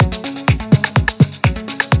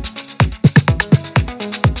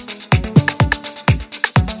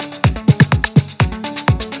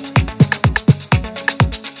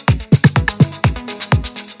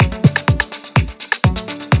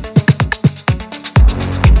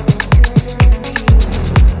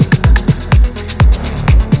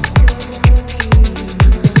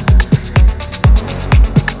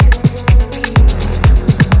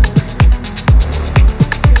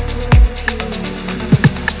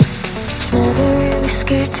Never really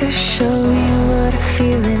scared to show you what I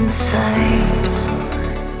feel inside.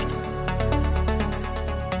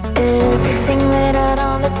 Everything laid out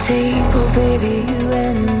on the table, baby, you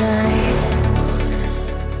and I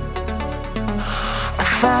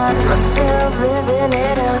find myself living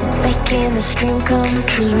it up, making this dream come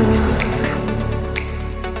true.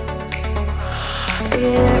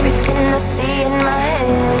 Everything I see in my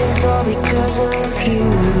head is all because of you.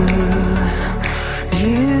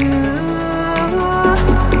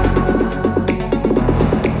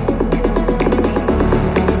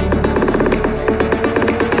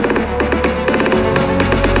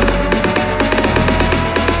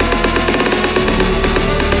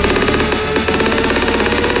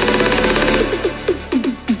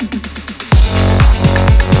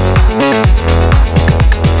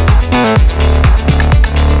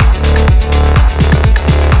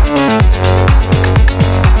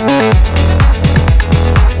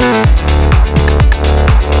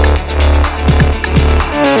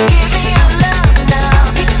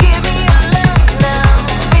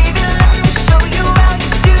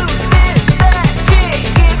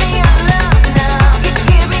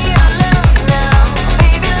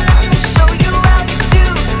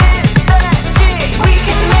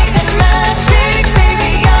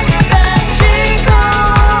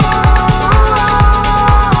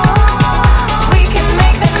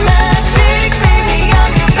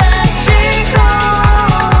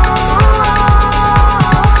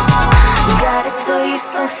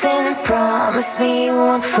 Promise me you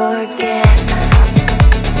won't forget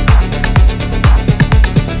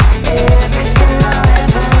everything I'll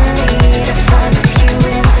ever need to find with you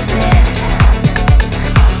instead.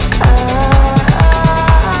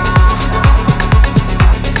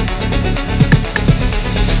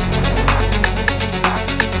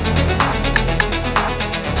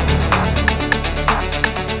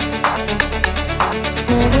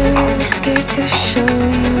 Never really scared to show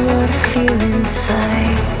you what I feel inside.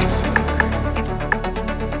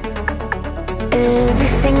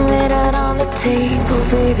 Everything laid out on the table,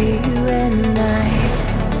 baby, you and I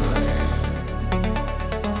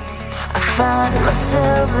find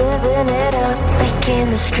myself living it up, making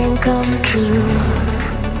this dream come true.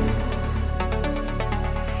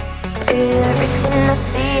 Everything I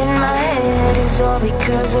see in my head is all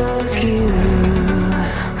because of you.